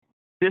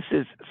This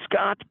is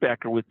Scott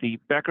Becker with the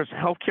Becker's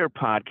Healthcare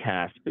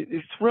Podcast.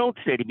 It's thrilled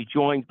today to be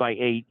joined by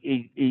a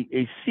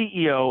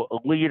CEO,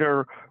 a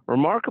leader,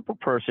 remarkable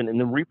person in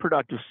the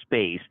reproductive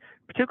space,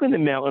 particularly in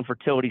the male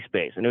infertility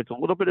space. I know it's a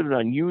little bit of an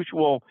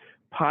unusual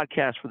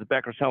podcast for the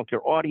Becker's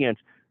Healthcare audience,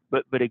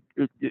 but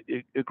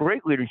a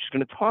great leader. She's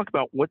going to talk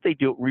about what they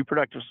do at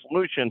Reproductive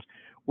Solutions.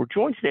 We're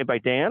joined today by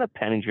Diana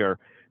Penninger.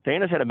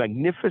 Diana's had a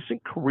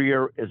magnificent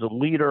career as a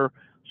leader.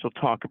 She'll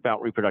talk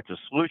about Reproductive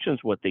Solutions,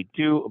 what they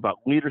do, about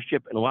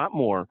leadership, and a lot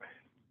more.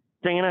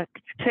 Diana,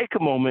 could you take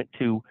a moment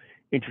to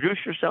introduce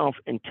yourself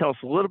and tell us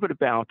a little bit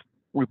about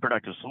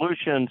Reproductive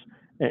Solutions,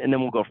 and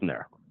then we'll go from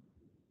there.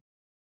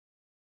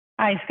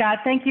 Hi, Scott.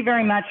 Thank you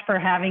very much for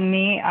having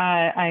me.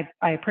 I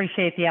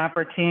appreciate the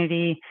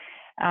opportunity.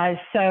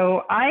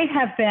 So I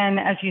have been,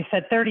 as you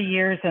said, 30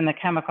 years in the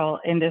chemical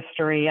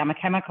industry. I'm a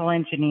chemical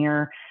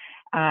engineer.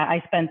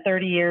 I spent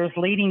 30 years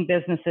leading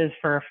businesses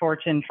for a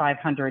Fortune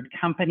 500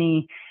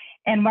 company.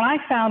 And when I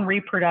found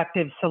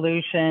Reproductive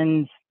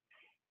Solutions,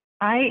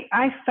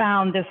 I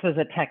found this was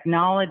a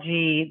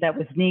technology that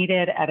was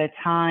needed at a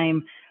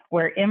time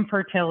where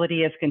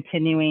infertility is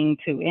continuing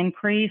to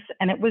increase.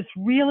 And it was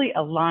really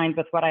aligned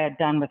with what I had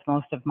done with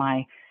most of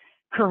my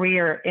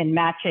career in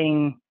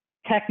matching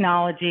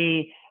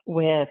technology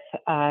with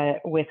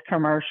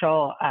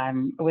commercial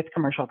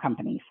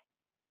companies.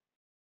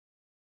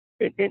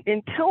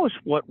 And tell us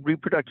what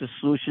Reproductive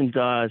Solutions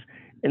does,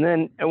 and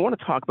then I want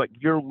to talk about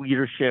your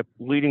leadership,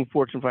 leading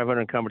Fortune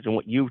 500 companies, and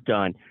what you've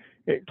done.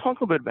 Talk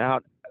a little bit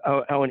about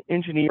how an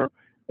engineer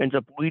ends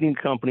up leading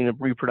a company in the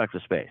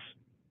reproductive space.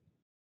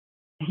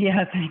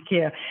 Yeah, thank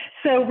you.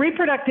 So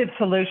Reproductive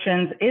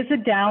Solutions is a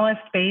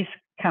Dallas-based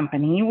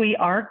company. We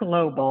are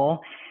global.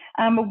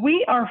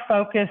 We are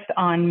focused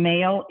on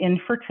male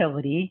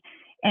infertility.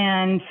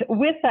 And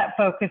with that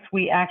focus,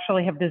 we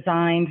actually have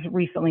designed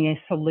recently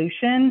a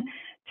solution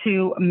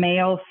to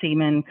male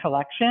semen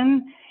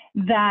collection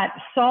that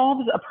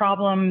solves a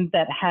problem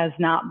that has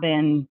not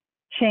been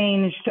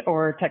changed,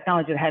 or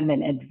technology that hadn't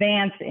been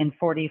advanced in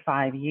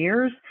 45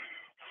 years.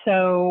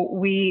 So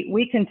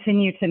we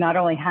continue to not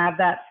only have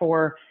that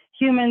for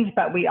humans,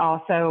 but we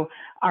also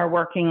are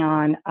working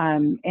on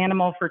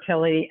animal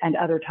fertility and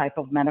other type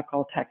of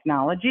medical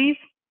technologies.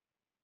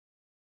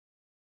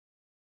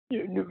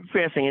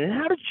 Fascinating. And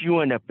how did you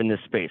end up in this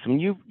space? I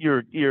mean,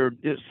 you're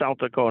South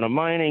Dakota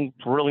mining,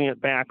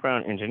 brilliant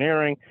background,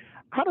 engineering.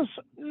 How does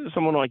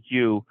someone like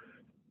you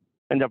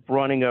end up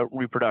running a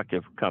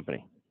reproductive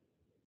company?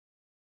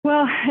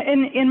 Well,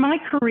 in my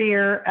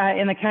career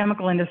in the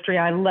chemical industry,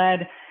 I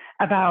led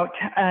about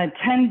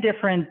 10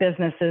 different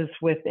businesses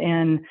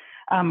within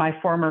my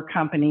former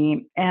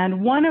company.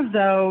 And one of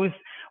those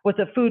was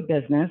a food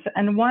business,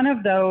 and one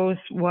of those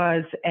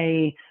was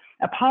a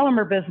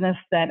polymer business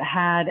that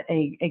had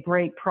a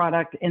great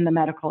product in the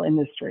medical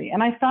industry.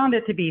 And I found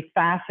it to be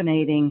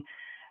fascinating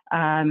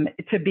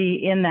to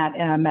be in that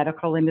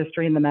medical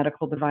industry and the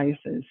medical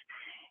devices.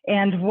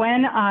 And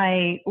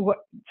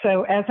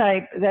so as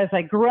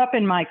I grew up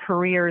in my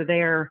career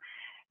there,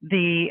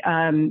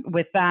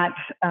 with that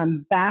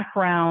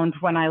background,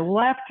 when I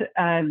left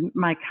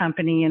my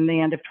company in the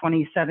end of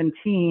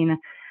 2017,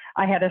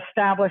 I had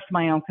established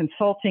my own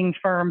consulting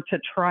firm to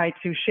try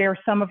to share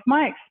some of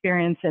my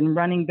experience in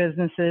running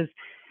businesses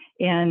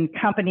in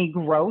company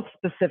growth,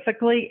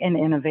 specifically in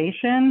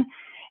innovation.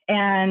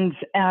 And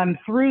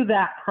through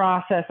that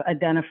process,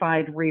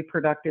 identified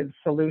Reproductive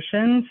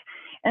Solutions.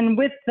 And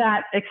with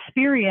that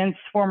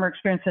former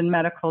experience in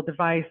medical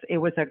device, it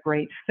was a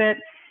great fit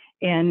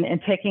in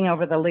taking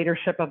over the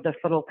leadership of this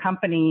little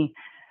company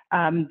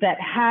that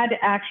had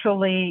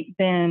actually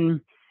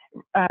been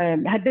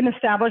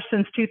established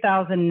since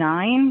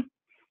 2009,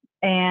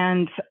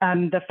 and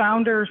the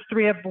founders,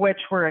 3 of which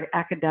were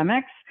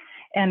academics,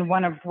 and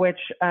one of which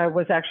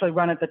was actually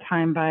run at the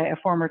time by a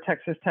former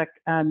Texas Tech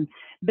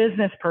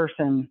business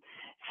person.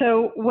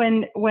 So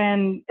when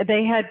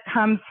they had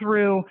come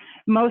through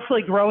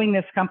mostly growing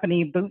this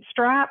company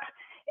bootstrap,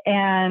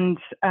 and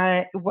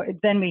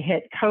then we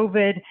hit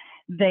COVID,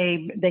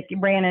 they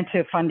ran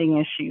into funding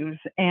issues.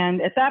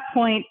 And at that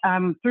point,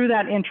 through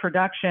that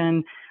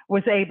introduction,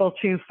 was able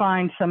to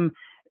find some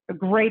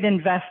great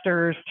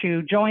investors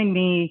to join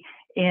me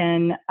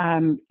in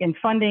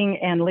funding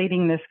and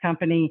leading this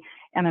company.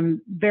 And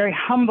I'm very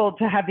humbled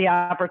to have the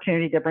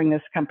opportunity to bring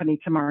this company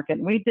to market.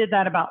 And we did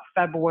that about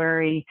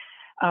February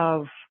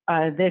of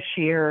this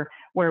year,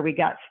 where we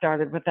got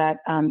started with that,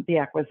 the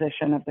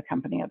acquisition of the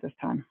company at this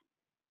time.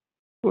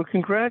 Well,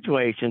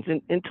 congratulations.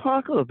 And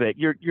talk a little bit.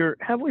 You're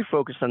heavily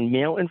focused on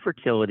male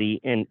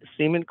infertility and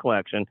semen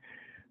collection.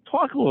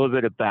 Talk a little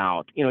bit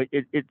about,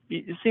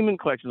 semen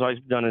collection is always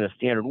done in a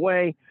standard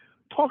way.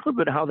 Talk a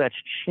little bit how that's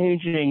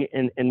changing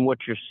and what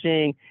you're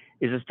seeing.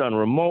 Is this done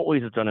remotely?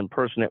 Is it done in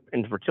person at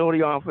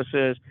infertility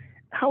offices?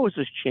 How is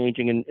this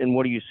changing, and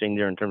what are you seeing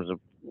there in terms of,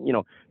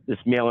 this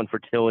male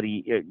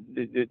infertility?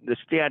 The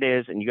stat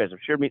is, and you guys have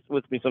shared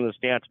with me some of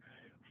the stats,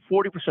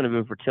 40% of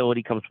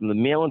infertility comes from the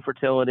male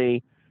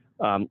infertility.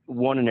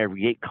 1 in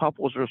every 8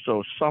 couples or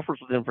so suffers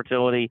with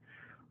infertility.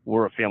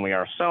 We're a family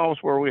ourselves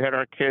where we had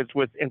our kids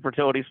with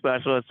infertility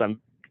specialists. I'm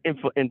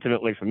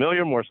intimately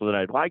familiar, more so than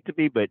I'd like to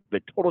be, but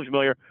totally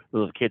familiar.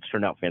 Those kids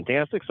turned out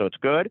fantastic, so it's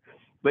good.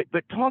 But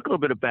talk a little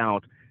bit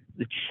about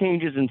the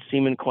changes in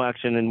semen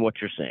collection and what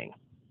you're seeing.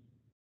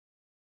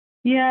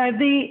 Yeah,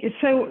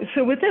 so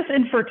with this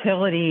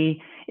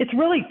infertility, it's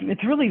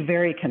really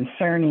very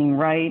concerning,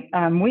 right?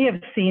 We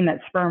have seen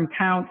that sperm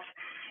counts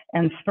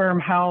and sperm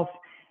health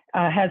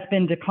has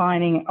been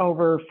declining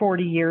over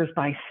 40 years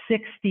by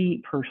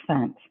 60%.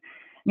 I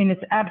mean,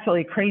 it's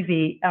absolutely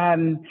crazy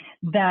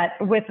that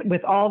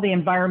with all the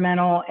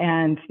environmental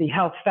and the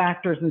health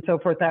factors and so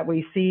forth that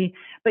we see,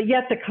 but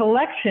yet the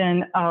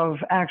collection of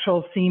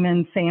actual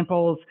semen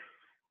samples,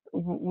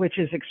 which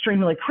is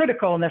extremely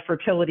critical in the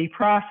fertility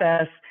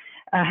process,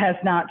 has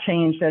not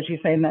changed, as you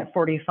say, in that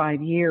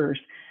 45 years.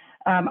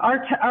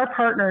 Our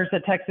partners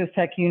at Texas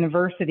Tech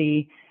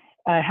University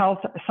Health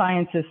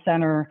Sciences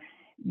Center,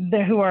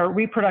 who are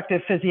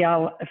reproductive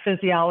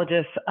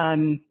physiologists,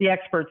 the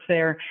experts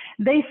there,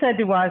 they said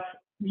to us,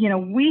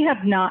 we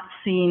have not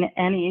seen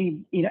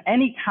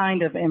any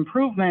kind of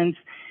improvements.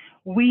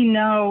 We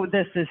know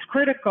this is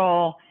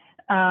critical.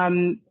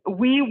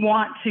 We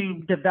want to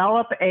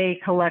develop a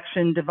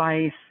collection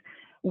device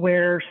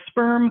where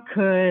sperm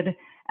could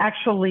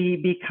actually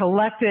be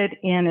collected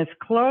in as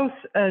close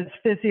as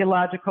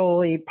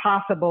physiologically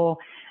possible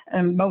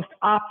and most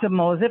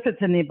optimal, as if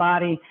it's in the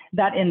body,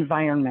 that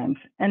environment.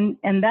 And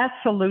that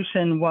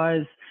solution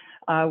was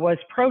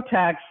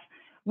Protex,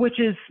 which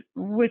is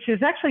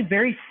actually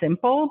very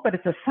simple, but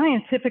it's a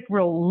scientific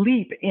real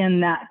leap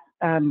in that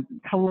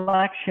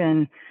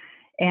collection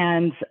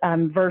and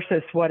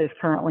versus what is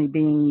currently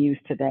being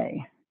used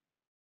today.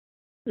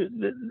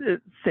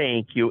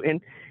 Thank you.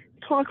 And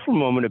talk for a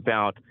moment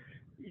about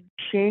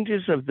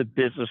changes of the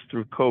business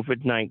through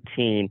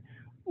COVID-19.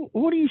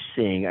 What are you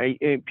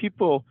seeing?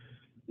 People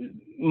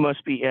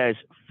must be as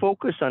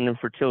focused on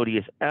infertility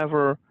as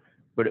ever,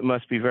 but it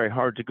must be very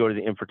hard to go to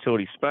the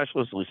infertility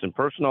specialist, at least in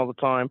person all the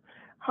time.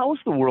 How is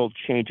the world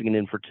changing in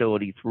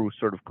infertility through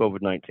sort of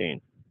COVID-19?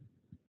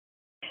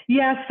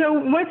 Yeah,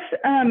 so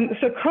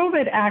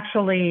COVID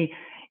actually,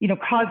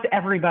 caused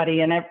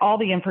everybody and all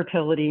the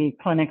infertility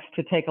clinics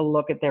to take a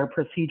look at their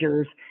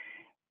procedures.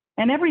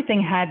 And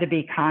everything had to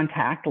be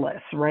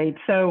contactless, right?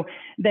 So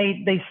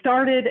they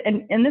started,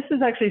 and this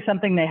is actually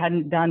something they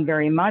hadn't done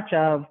very much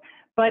of,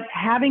 but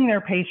having their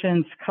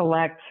patients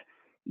collect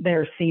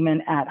their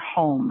semen at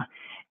home.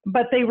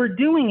 But they were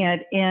doing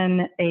it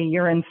in a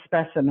urine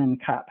specimen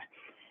cup.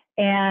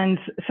 And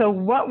so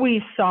what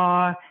we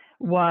saw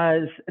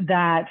was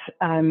that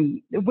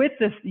with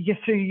this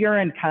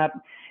urine cup,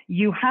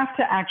 you have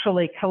to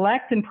actually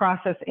collect and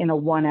process in a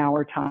 1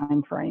 hour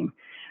time frame.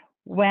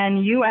 When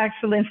you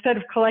actually, instead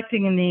of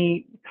collecting in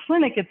the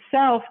clinic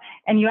itself,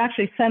 and you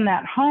actually send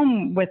that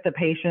home with the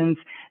patients,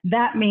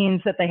 that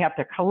means that they have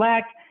to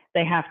collect,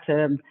 they have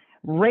to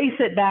race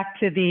it back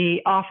to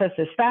the office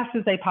as fast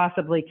as they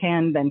possibly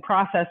can, then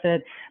process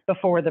it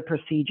before the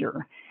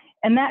procedure.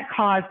 And that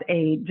caused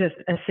just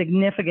a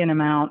significant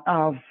amount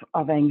of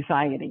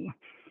anxiety.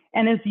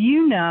 And as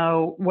you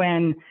know,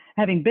 when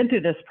having been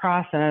through this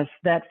process,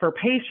 that for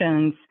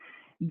patients,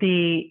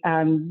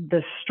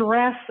 the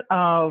stress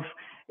of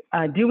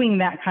doing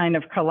that kind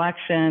of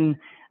collection,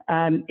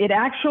 it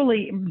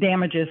actually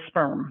damages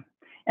sperm.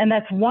 And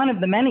that's one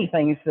of the many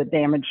things that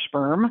damage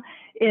sperm,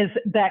 is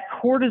that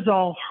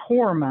cortisol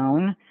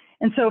hormone.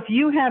 And so if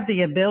you have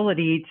the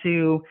ability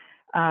to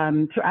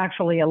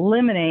actually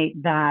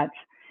eliminate that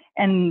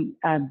and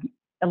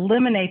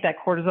eliminate that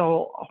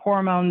cortisol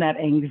hormone, that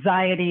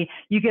anxiety,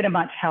 you get a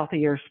much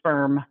healthier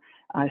sperm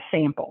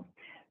sample.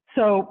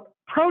 So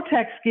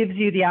Protex gives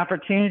you the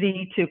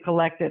opportunity to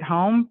collect at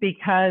home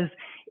because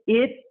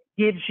it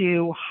gives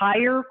you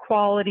higher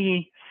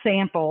quality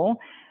sample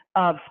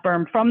of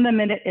sperm from the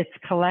minute it's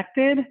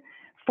collected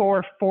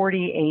for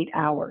 48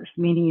 hours,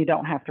 meaning you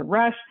don't have to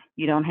rush,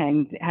 you don't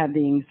have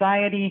the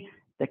anxiety,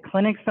 the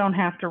clinics don't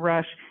have to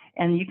rush,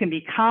 and you can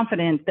be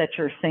confident that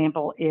your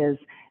sample is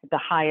the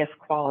highest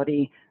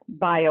quality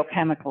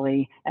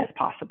biochemically as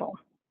possible.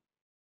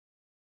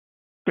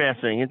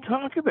 Fascinating. And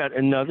talk about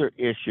another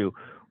issue.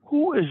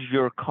 Who is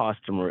your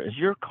customer? Is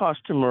your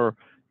customer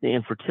the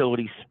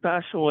infertility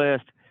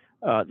specialist,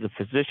 the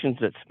physicians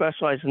that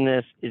specialize in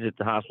this? Is it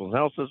the hospital and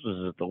health systems?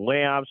 Is it the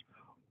labs?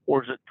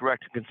 Or is it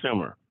direct to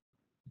consumer?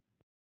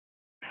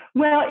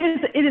 Well,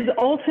 it is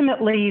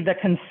ultimately the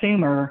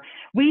consumer.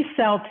 We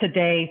sell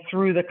today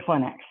through the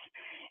clinics.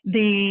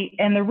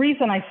 And the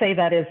reason I say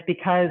that is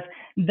because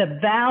the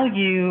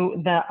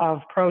value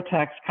of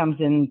Protex comes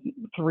in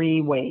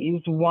three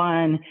ways.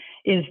 One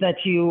is that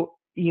you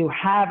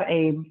have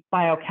a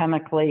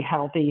biochemically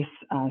healthy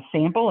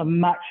sample, a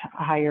much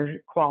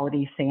higher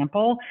quality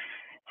sample.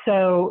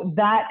 So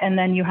that, and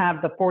then you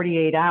have the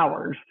 48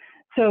 hours.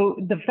 So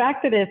the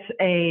fact that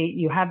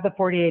you have the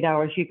 48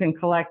 hours, you can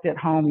collect at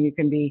home,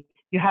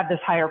 you have this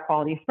higher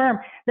quality sperm,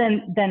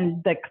 then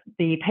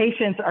the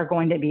patients are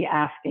going to be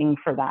asking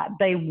for that.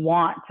 They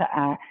want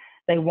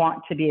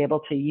to be able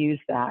to use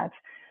that.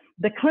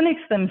 The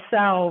clinics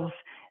themselves,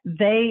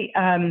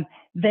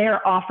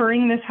 they're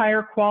offering this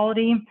higher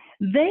quality.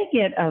 They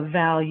get a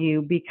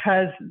value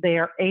because they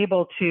are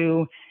able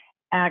to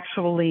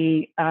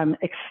actually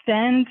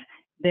extend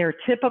their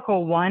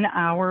typical 1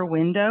 hour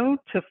window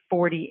to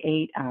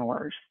 48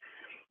 hours.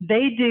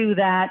 They do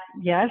that,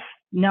 yes,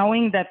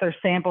 knowing that their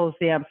sample is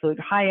the absolute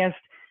highest,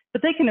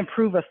 but they can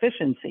improve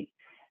efficiency.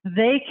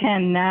 They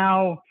can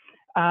now,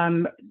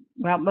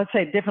 well, let's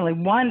say it differently.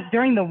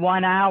 During the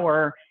 1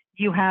 hour,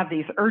 you have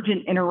these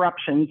urgent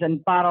interruptions and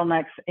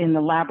bottlenecks in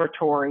the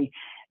laboratory.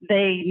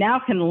 They now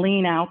can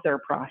lean out their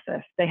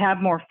process. They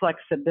have more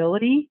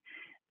flexibility.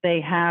 They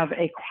have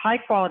a high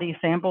quality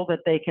sample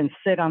that they can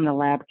sit on the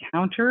lab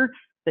counter.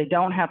 They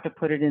don't have to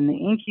put it in the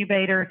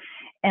incubator,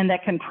 and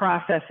that can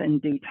process in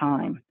due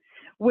time,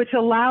 which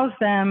allows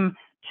them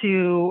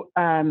to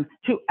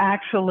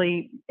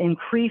actually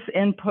increase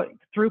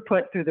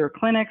throughput through their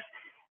clinics.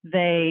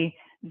 They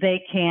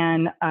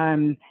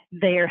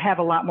have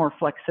a lot more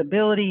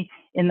flexibility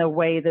in the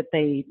way that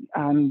they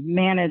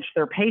manage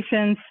their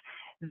patients.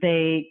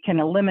 They can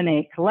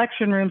eliminate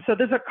collection rooms. So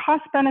there's a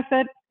cost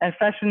benefit,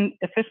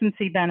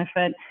 efficiency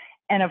benefit.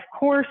 And of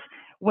course,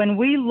 when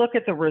we look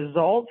at the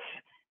results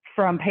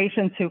from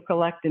patients who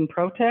collect in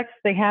Protex,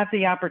 they have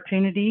the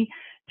opportunity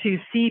to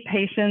see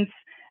patients'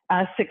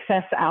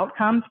 success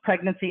outcomes,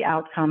 pregnancy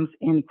outcomes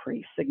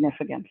increase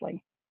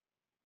significantly.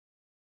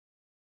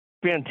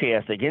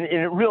 Fantastic. And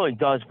it really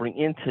does bring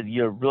into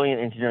your brilliant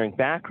engineering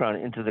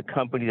background into the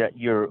company that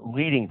you're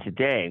leading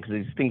today, because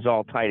these things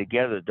all tie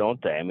together,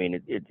 don't they? I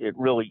mean, it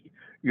really,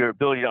 your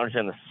ability to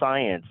understand the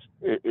science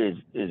is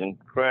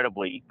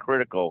incredibly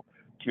critical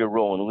to your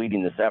role in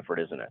leading this effort,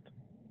 isn't it?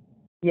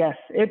 Yes,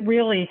 it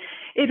really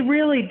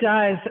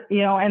does,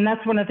 and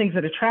that's one of the things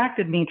that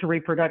attracted me to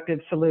Reproductive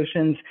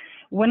Solutions.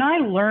 When I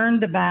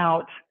learned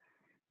about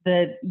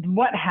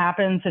what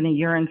happens in a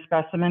urine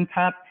specimen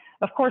cup,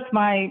 of course,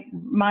 my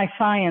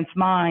science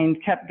mind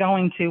kept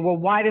going to, well,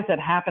 why does it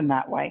happen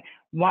that way?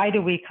 Why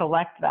do we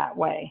collect that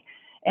way?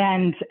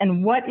 And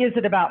what is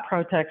it about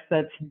Protex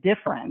that's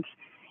different?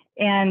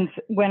 And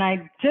when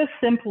I just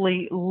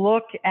simply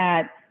look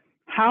at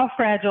how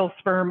fragile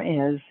sperm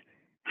is,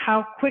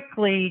 how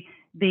quickly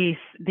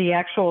the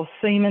actual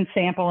semen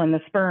sample and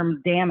the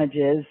sperm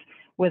damages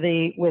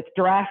with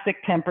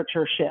drastic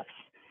temperature shifts.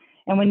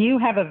 And when you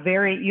have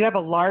a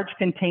large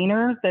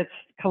container that's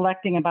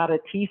collecting about a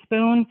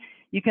teaspoon,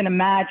 you can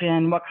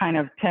imagine what kind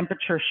of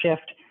temperature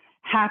shift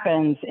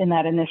happens in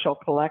that initial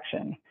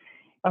collection,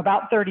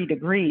 about 30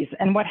 degrees.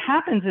 And what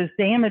happens is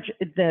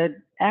the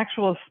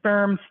actual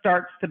sperm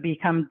starts to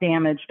become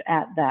damaged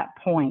at that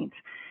point.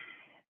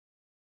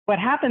 What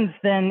happens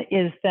then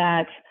is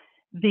that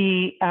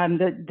the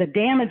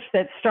damage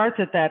that starts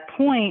at that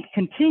point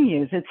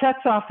continues. It sets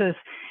off this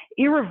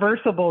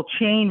irreversible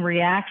chain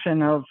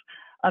reaction of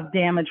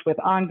damage with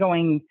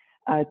ongoing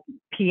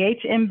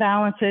pH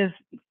imbalances,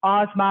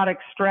 osmotic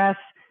stress,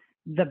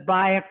 the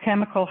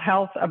biochemical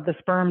health of the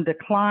sperm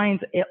declines,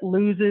 it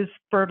loses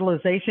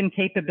fertilization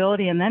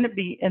capability, and then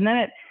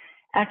it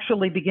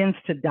actually begins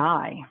to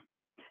die.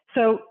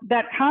 So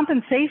that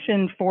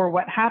compensation for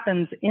what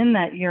happens in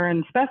that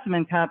urine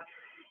specimen cup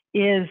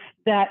is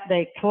that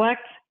they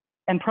collect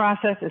and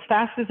process as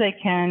fast as they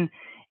can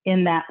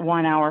in that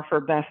 1 hour for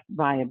best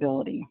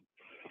viability.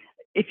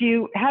 If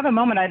you have a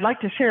moment, I'd like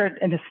to share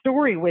a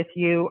story with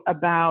you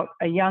about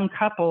a young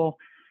couple,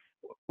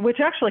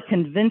 which actually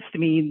convinced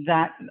me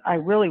that I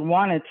really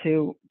wanted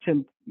to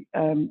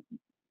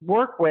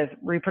work with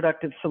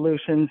Reproductive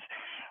Solutions.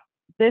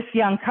 This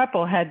young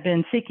couple had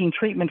been seeking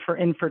treatment for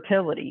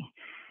infertility,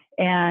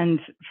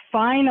 and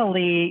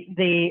finally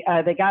they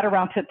got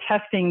around to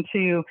testing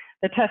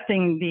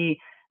the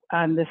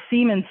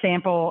semen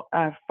sample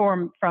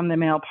from the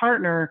male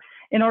partner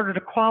in order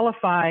to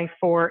qualify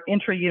for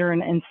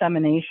intrauterine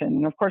insemination.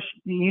 And of course,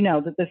 you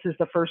know that this is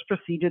the first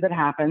procedure that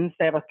happens.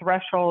 They have a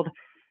threshold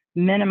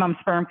minimum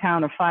sperm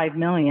count of 5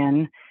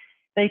 million.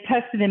 They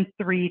tested him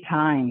 3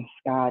 times,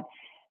 Scott.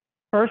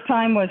 First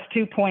time was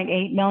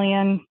 2.8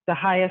 million. The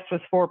highest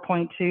was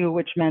 4.2,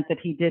 which meant that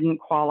he didn't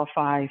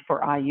qualify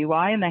for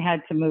IUI, and they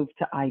had to move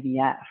to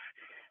IVF,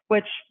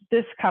 which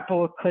this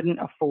couple couldn't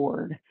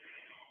afford.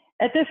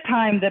 At this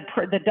time,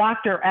 the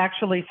doctor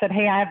actually said,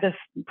 hey, I have this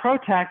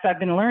Protex. I've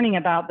been learning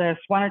about this.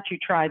 Why don't you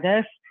try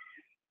this?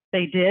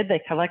 They did.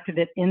 They collected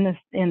it in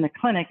the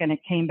clinic, and it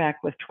came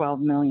back with 12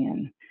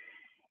 million.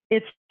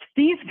 It's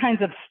these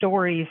kinds of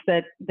stories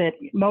that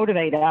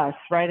motivate us,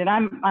 right? And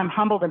I'm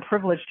humbled and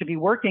privileged to be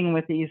working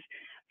with these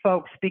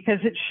folks, because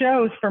it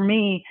shows for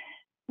me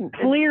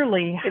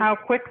clearly how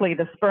quickly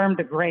the sperm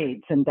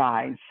degrades and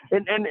dies.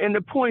 And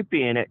the point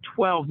being, at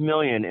 12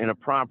 million in a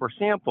proper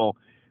sample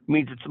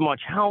means it's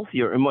much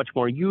healthier and much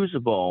more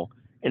usable,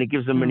 and it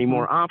gives them many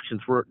more options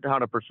for how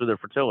to pursue their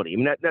fertility. I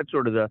mean, that's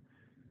sort of the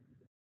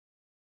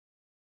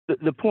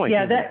point.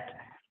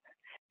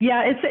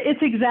 Yeah,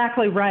 it's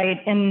exactly right.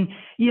 And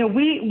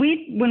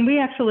we when we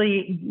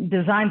actually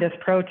designed this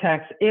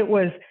Protex, it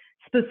was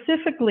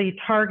specifically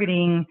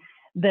targeting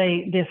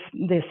the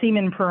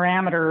semen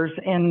parameters,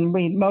 and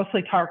we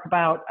mostly talk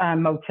about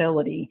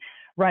motility,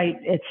 right?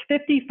 It's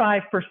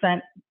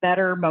 55%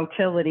 better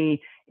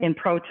motility in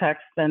Protex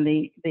than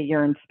the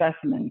urine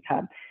specimen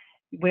cup.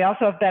 We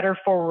also have better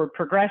forward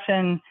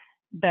progression,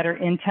 better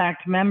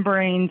intact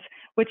membranes,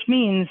 which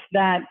means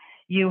that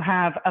you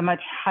have a much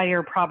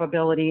higher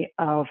probability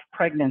of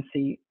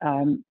pregnancy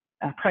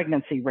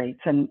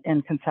rates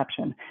and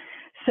conception.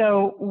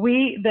 So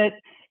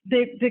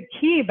the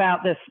key about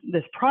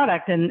this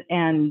product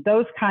and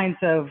those kinds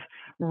of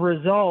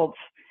results,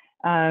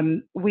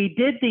 we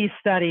did these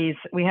studies.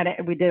 We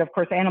did, of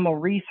course, animal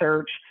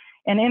research,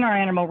 and in our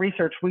animal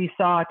research, we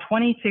saw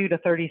 22 to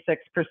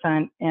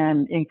 36%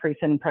 increase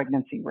in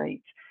pregnancy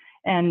rates.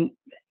 And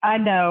I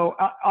know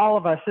all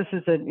of us, this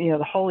is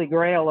the holy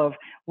grail of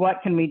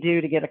what can we do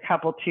to get a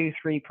couple,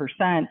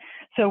 2-3%.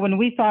 So when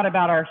we thought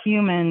about our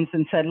humans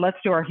and said, let's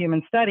do our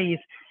human studies,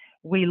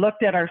 we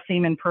looked at our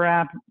semen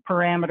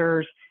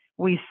parameters.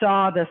 We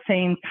saw the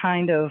same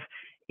kind of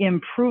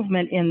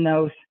improvement in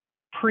those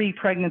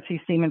pre-pregnancy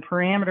semen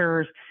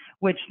parameters,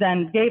 which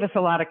then gave us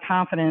a lot of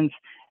confidence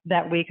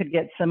that we could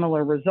get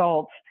similar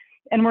results.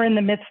 And we're in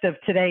the midst of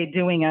today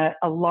doing a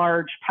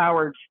large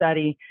powered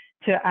study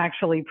to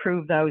actually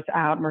prove those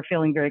out, and we're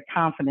feeling very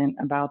confident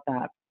about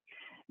that.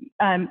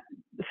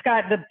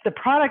 Scott, the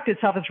product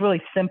itself is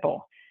really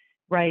simple,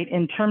 right?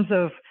 In terms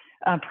of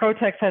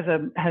Protex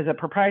has a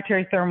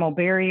proprietary thermal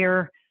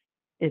barrier.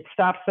 It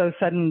stops those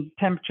sudden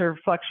temperature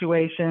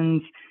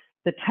fluctuations.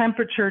 The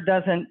temperature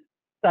doesn't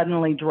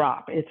suddenly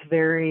drop. It's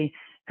very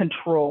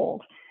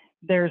controlled.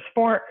 There's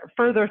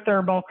further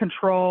thermal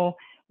control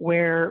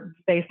where,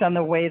 based on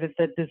the way that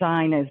the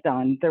design is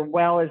done, the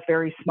well is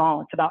very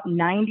small. It's about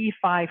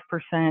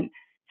 95%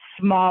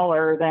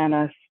 smaller than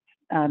a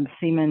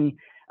semen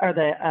or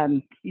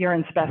the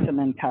urine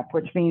specimen cup,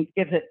 which means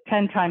gives it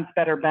 10 times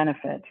better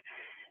benefit.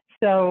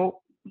 So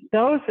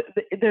there's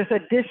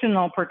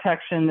additional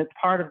protection that's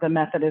part of the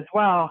method as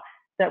well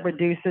that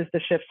reduces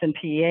the shifts in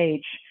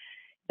pH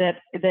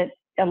that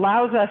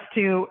allows us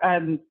to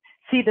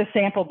see the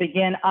sample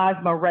begin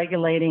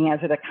osmoregulating as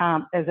it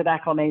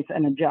acclimates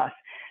and adjusts.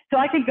 So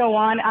I could go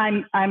on.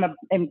 I'm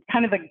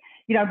kind of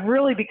I've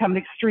really become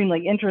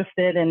extremely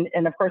interested,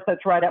 and of course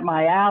that's right up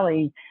my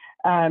alley.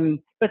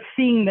 But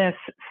seeing this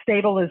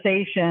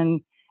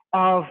stabilization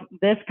of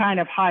this kind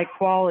of high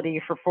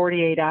quality for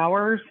 48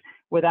 hours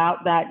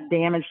without that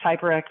damaged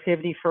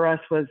hyperactivity for us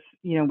was,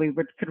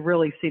 could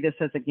really see this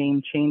as a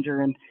game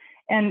changer.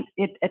 And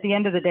at the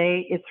end of the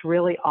day, it's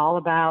really all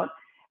about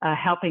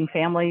helping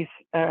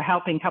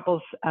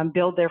couples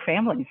build their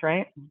families,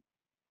 right?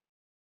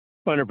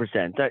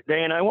 100%.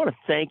 Diana, I want to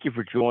thank you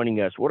for joining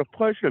us. What a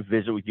pleasure to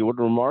visit with you. What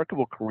a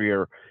remarkable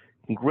career.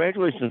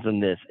 Congratulations on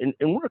this. And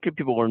where can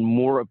people learn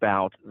more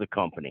about the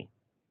company?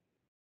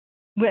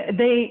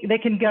 They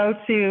can go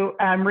to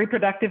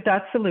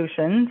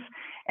reproductive.solutions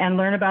and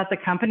learn about the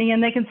company,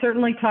 and they can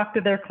certainly talk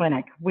to their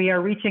clinic. We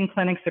are reaching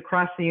clinics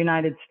across the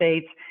United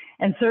States,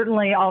 and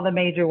certainly all the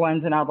major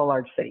ones in all the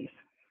large cities.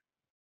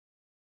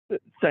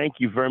 Thank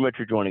you very much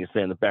for joining us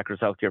today on the Becker's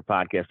Healthcare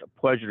Podcast. A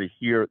pleasure to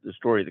hear the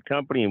story of the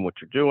company and what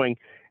you're doing,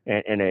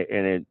 and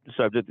a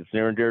subject that's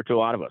near and dear to a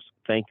lot of us.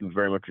 Thank you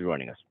very much for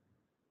joining us.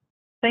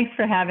 Thanks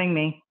for having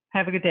me.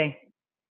 Have a good day.